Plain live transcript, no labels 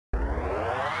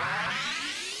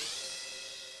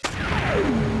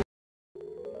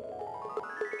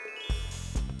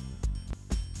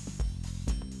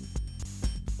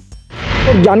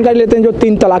और जानकारी लेते हैं जो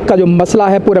 3 तलाक का जो मसला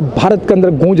है पूरे भारत के अंदर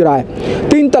गूंज रहा है।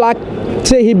 3 तलाक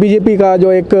से ही बीजेपी का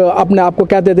जो एक अपने आप को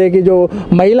कहते थे कि जो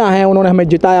महिला हैं उन्होंने हमें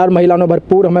जिताया और महिलाओं ने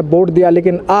भरपूर हमें वोट दिया,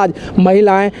 लेकिन आज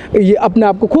महिलाएं ये अपने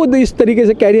आप को खुद इस तरीके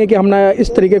से कह रही हैं कि हमने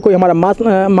इस तरीके कोई हमारा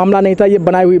मामला नहीं था, ये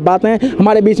बनाई हुई बात है।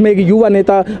 हमारे बीच में एक युवा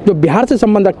नेता जो बिहार से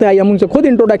संबंध रखते हैं, हम उनसे खुद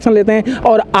इंट्रोडक्शन लेते हैं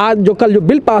और आज कल जो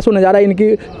बिल पास होने जा रहा है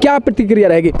इनकी क्या प्रतिक्रिया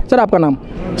रहेगी। सर आपका नाम?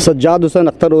 सज्जाद हुसैन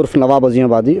अख्तर उर्फ नवाब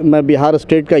अजीमाबादी। मैं बिहार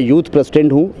स्टेट का यूथ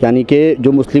प्रेसिडेंट हूँ, यानी कि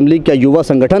जो मुस्लिम लीग का युवा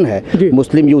संगठन है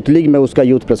मुस्लिम यूथ लीग, मैं उसका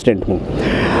यूथ प्रेसिडेंट हूँ।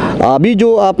 अभी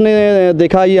जो आपने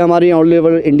देखा ये हमारी ऑल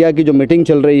ओवर इंडिया की जो मीटिंग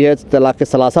चल रही है तलाक़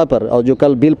सलासा पर, और जो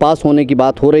कल बिल पास होने की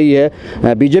बात हो रही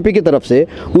है बीजेपी की तरफ से,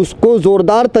 उसको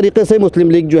ज़ोरदार तरीके से मुस्लिम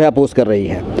लीग जो है अपोज़ कर रही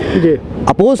है।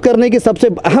 अपोज़ करने की सबसे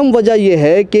अहम वजह यह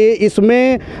है कि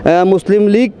इसमें मुस्लिम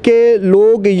लीग के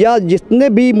लोग या जितने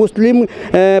भी मुस्लिम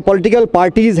पॉलिटिकल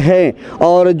पार्टीज़ हैं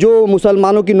और जो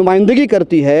मुसलमानों की नुमाइंदगी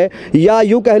करती है, या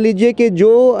यूँ कह लीजिए कि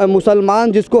जो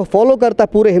मुसलमान जिसको फॉलो करता है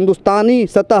पूरे हिंदुस्तानी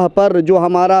सतह पर, जो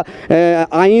हमारा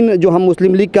आइन जो हम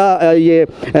मुस्लिम लीग का ये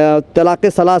तलाक़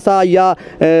सलासा या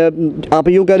आप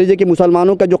यूँ कह लीजिए कि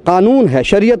मुसलमानों का जो कानून है,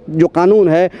 शरीयत जो कानून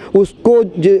है, उसको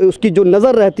उसकी जो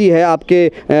नज़र रहती है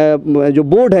आपके जो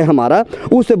बोर्ड है हमारा,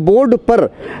 उस बोर्ड पर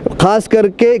ख़ास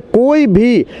करके कोई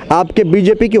भी आपके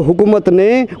बीजेपी की हुकूमत ने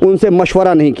उनसे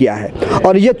मशवरा नहीं किया है।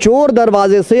 और ये चोर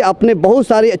दरवाजे से अपने बहुत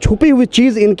सारी छुपी हुई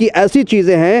चीज़, इनकी ऐसी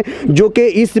चीज़ें हैं जो कि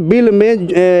इस बिल में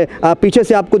पीछे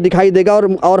से आपको दिखाई देगा।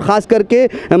 और ख़ास करके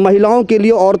महिलाओं के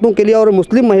लिए, औरतों के लिए और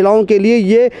मुस्लिम महिलाओं के लिए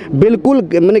ये बिल्कुल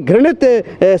मैंने घृणित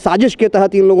साजिश के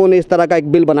तहत इन लोगों ने इस तरह का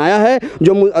एक बिल बनाया है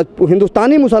जो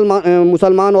हिंदुस्तानी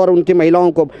मुसलमान और उनकी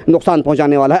महिलाओं को नुकसान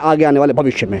पहुंचाने वाला है आगे आने वाले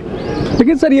भविष्य में।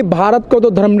 लेकिन सर ये भारत को तो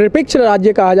धर्मनिरपेक्ष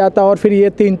राज्य कहा जाता है और फिर ये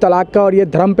 3 तलाक का और ये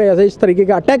धर्म पे ऐसे इस तरीके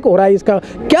का अटैक हो रहा है, इसका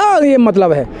क्या ये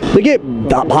मतलब है? देखिए,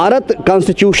 भारत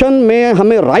कॉन्स्टिट्यूशन में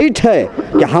हमें राइट है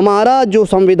कि हमारा जो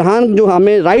संविधान जो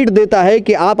हमें राइट देता है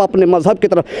कि आप अपने मज़हब की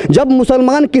तरफ, जब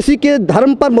मुसलमान किसी के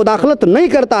धर्म पर मुदाखलत नहीं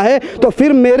करता है तो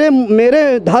फिर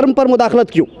मेरे धर्म पर मुदाखलत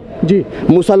क्यों? जी,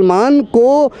 मुसलमान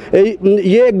को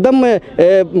ये एकदम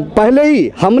पहले ही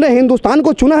हमने हिंदुस्तान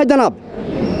को चुना है जनाब।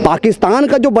 पाकिस्तान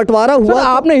का जो बंटवारा हुआ,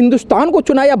 आपने हिंदुस्तान को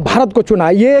चुना या भारत को चुना?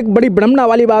 ये एक बड़ी विडंबना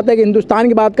वाली बात है कि हिंदुस्तान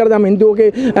की बात करते हैं हम, हिंदुओं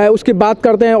के उसकी बात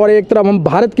करते हैं, और एक तरफ हम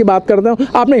भारत की बात करते हैं।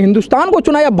 आपने हिंदुस्तान को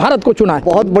चुना या भारत को चुना है?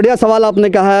 बहुत बढ़िया सवाल आपने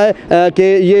कहा है कि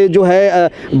ये जो है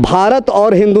भारत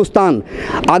और हिंदुस्तान,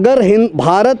 अगर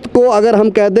भारत को अगर हम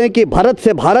कह दें कि भारत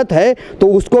से भारत है तो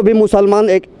उसको भी मुसलमान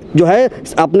एक जो है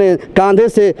अपने कांधे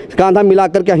से कांधा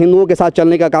मिलाकर के हिंदुओं के साथ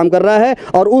चलने का काम कर रहा है।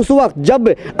 और उस वक्त जब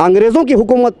अंग्रेज़ों की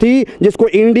हुकूमत थी जिसको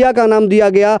इंडिया का नाम दिया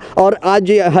गया, और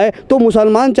आज है तो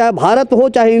मुसलमान चाहे भारत हो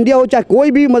चाहे इंडिया हो चाहे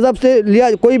कोई भी मज़हब से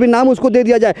लिया कोई भी नाम उसको दे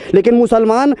दिया जाए, लेकिन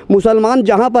मुसलमान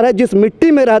जहाँ पर है, जिस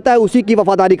मिट्टी में रहता है उसी की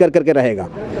वफादारी कर करके रहेगा।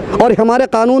 और हमारे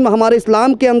कानून में, हमारे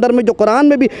इस्लाम के अंदर में, जो कुरान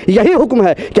में भी यही हुक्म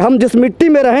है कि हम जिस मिट्टी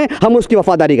में रहें हम उसकी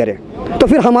वफादारी करें। तो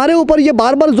फिर हमारे ऊपर ये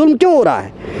बार बार जुल्म क्यों हो रहा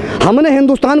है? हमने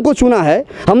हिंदुस्तान को चुना है,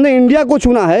 हमने इंडिया को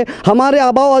चुना है, हमारे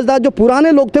आबा व अजदाद जो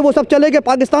पुराने लोग थे वो सब चले गए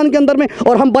पाकिस्तान के अंदर में,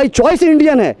 और हम बाई चॉइस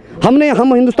इंडियन है।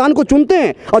 हम हिंदुस्तान को चुनते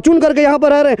हैं और चुन करके यहाँ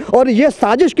पर रह रहे हैं, और ये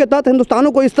साजिश के तहत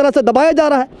हिंदुस्तानों को इस तरह से दबाया जा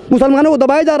रहा है, मुसलमानों को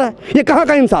दबाया जा रहा है। ये कहाँ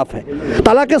का इंसाफ है?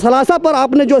 तलाक़ सलासा पर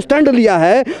आपने जो स्टैंड लिया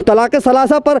है, तलाक़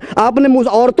सलासा पर आपने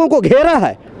औरतों को घेरा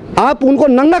है, आप उनको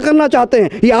नंगा करना चाहते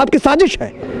हैं, ये आपकी साजिश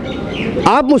है।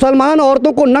 आप मुसलमान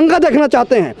औरतों को नंगा देखना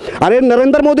चाहते हैं। अरे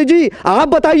नरेंद्र मोदी जी, आप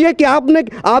बताइए कि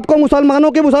आपको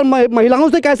मुसलमानों के महिलाओं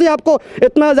से कैसे आपको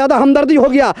इतना ज़्यादा हमदर्दी हो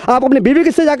गया? आप अपनी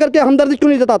बीवी से जाकर के हमदर्दी क्यों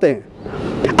नहीं जताते हैं?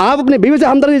 आप अपनी बीवी से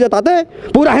हमदर्दी जताते हैं?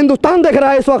 पूरा हिंदुस्तान देख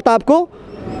रहा है इस वक्त।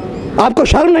 आपको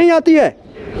शर्म नहीं आती है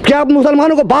कि आप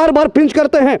मुसलमानों को बार बार पिंच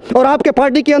करते हैं? और आपके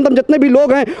पार्टी के अंदर जितने भी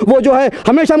लोग हैं वो जो है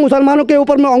हमेशा मुसलमानों के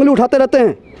ऊपर में उंगली उठाते रहते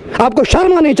हैं। आपको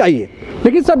शर्म आनी चाहिए।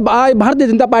 लेकिन सर भारतीय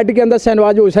जनता पार्टी के अंदर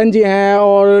शहनवाज हुसैन जी हैं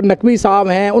और नकवी साहब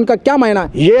हैं, उनका क्या मायना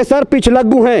है? ये सर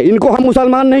पिछलग्गू हैं, इनको हम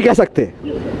मुसलमान नहीं कह सकते।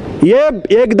 ये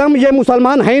एकदम ये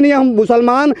मुसलमान है ही नहीं। हम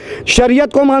मुसलमान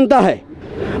शरीयत को मानता है,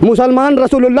 मुसलमान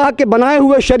रसूलुल्लाह के बनाए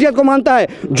हुए शरीयत को मानता है।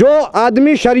 जो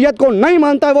आदमी शरीयत को नहीं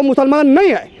मानता है वो मुसलमान नहीं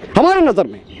है हमारे नज़र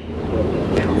में।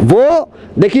 वो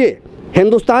देखिए,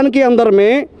 हिंदुस्तान के अंदर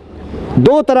में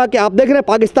 2 तरह के आप देख रहे हैं,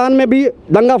 पाकिस्तान में भी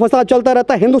दंगा फसाद चलता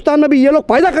रहता है, हिंदुस्तान में भी ये लोग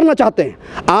पैदा करना चाहते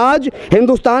हैं। आज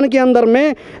हिंदुस्तान के अंदर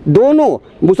में दोनों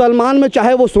मुसलमान में,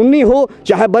 चाहे वो सुन्नी हो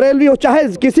चाहे बरेलवी हो चाहे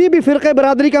किसी भी फ़िरक़े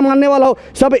बरादरी का मानने वाला हो,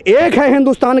 सब एक है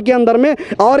हिंदुस्तान के अंदर में।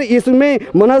 और इसमें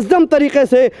मुनज़्ज़म तरीक़े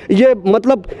से ये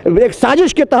मतलब एक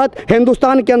साजिश के तहत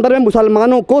हिंदुस्तान के अंदर में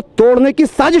मुसलमानों को तोड़ने की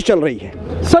साजिश चल रही है।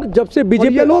 सर जब से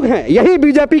बीजेपी लोग हैं, यही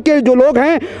बीजेपी के जो लोग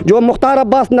हैं, जो मुख्तार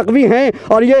अब्बास नकवी हैं,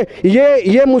 और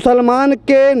ये मुसलमान मुसलमान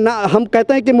के हम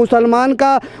कहते हैं कि मुसलमान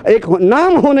का एक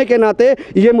नाम होने के नाते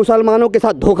ये मुसलमानों के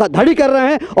साथ धोखाधड़ी कर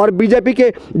रहे हैं और बीजेपी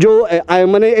के जो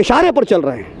माने इशारे पर चल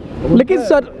रहे हैं। लेकिन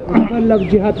सर लव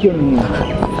जिहाद क्यों नहीं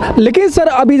है? लेकिन सर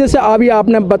अभी जैसे अभी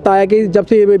आपने बताया कि जब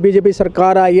से बीजेपी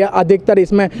सरकार आई है अधिकतर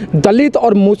इसमें दलित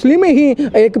और मुस्लिम ही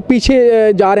एक पीछे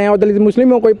जा रहे हैं और दलित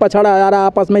मुस्लिमों को ही पछाड़ा जा रहा है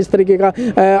आपस में इस तरीके का।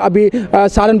 अभी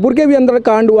सहारनपुर के भी अंदर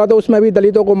कांड हुआ तो उसमें भी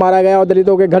दलितों को मारा गया और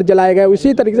दलितों के घर जलाए गए।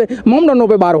 उसी तरीके से मोमडनों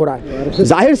पे वार हो रहा है।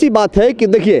 जाहिर सी बात है कि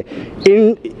देखिए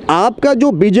आपका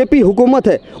जो बीजेपी हुकूमत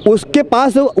है उसके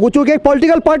पास वो चूँकि एक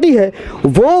पॉलिटिकल पार्टी है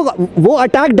वो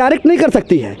अटैक डायरेक्ट नहीं कर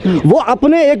सकती है। वो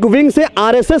अपने एक विंग से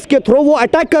आरएसएस के थ्रू वो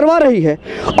अटैक करवा रही है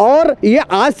और ये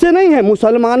आज से नहीं है।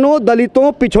 मुसलमानों,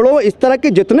 दलितों, पिछड़ों, इस तरह के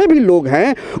जितने भी लोग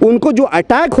हैं उनको जो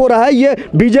अटैक हो रहा है ये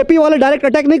बीजेपी वाले डायरेक्ट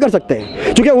अटैक नहीं कर सकते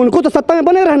हैं क्योंकि उनको तो सत्ता में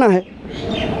बने रहना है।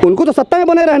 उनको तो सत्ता में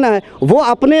बने रहना है। वो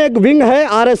अपने एक विंग है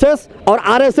आरएसएस और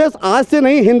आरएसएस आज से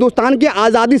नहीं हिंदुस्तान की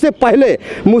आज़ादी से पहले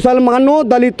मुसलमानों,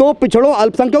 दलितों, पिछड़ों,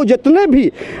 अल्पसंख्यकों जितने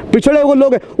भी पिछड़े वो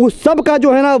लोग हैं उस सब का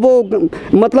जो है ना वो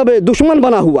मतलब दुश्मन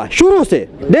बना हुआ है शुरू से,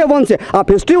 डे वन से।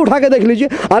 आप हिस्ट्री उठा के देख लीजिए।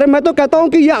 अरे मैं तो कहता हूँ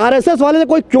कि ये आरएसएस वाले से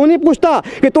कोई क्यों नहीं पूछता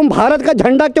कि तुम भारत का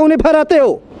झंडा क्यों नहीं फहराते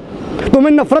हो,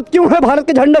 तुम्हें नफरत क्यों है भारत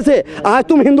के झंडे से। आज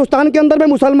तुम हिंदुस्तान के अंदर में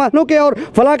मुसलमानों के और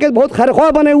फला के बहुत खैरख्वाह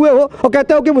बने हुए हो और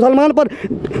कहते हो कि मुसलमान पर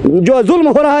जो जुल्म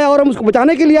हो रहा है और हम उसको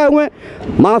बचाने के लिए आए हुए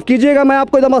हैं। माफ़ कीजिएगा, मैं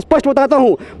आपको एकदम स्पष्ट बताता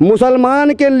हूँ,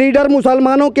 मुसलमान के लीडर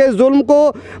मुसलमानों के जुल्म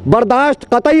को बर्दाश्त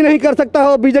कतई नहीं कर सकता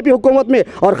है बीजेपी हुकूमत में।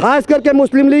 और ख़ास करके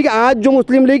मुस्लिम लीग, आज जो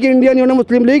मुस्लिम लीग, इंडियन यूनियन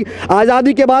मुस्लिम लीग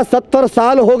आज़ादी के बाद 70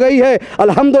 साल हो गई है,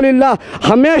 अल्हम्दुलिल्लाह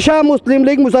हमेशा मुस्लिम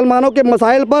लीग मुसलमानों के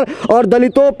मसाइल पर और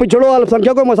दलितों, पिछड़ों,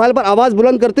 अल्पसंख्यकों के मसाइल पर आवाज़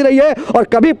बुलंद करती रही है और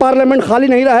कभी पार्लियामेंट खाली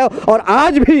नहीं रहा है। और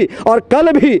आज भी और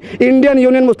कल भी इंडियन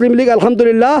यूनियन मुस्लिम लीग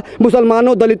अल्हम्दुलिल्लाह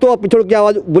मुसलमानों, दलितों और पिछड़ों की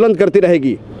आवाज़ बुलंद करती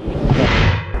रहेगी।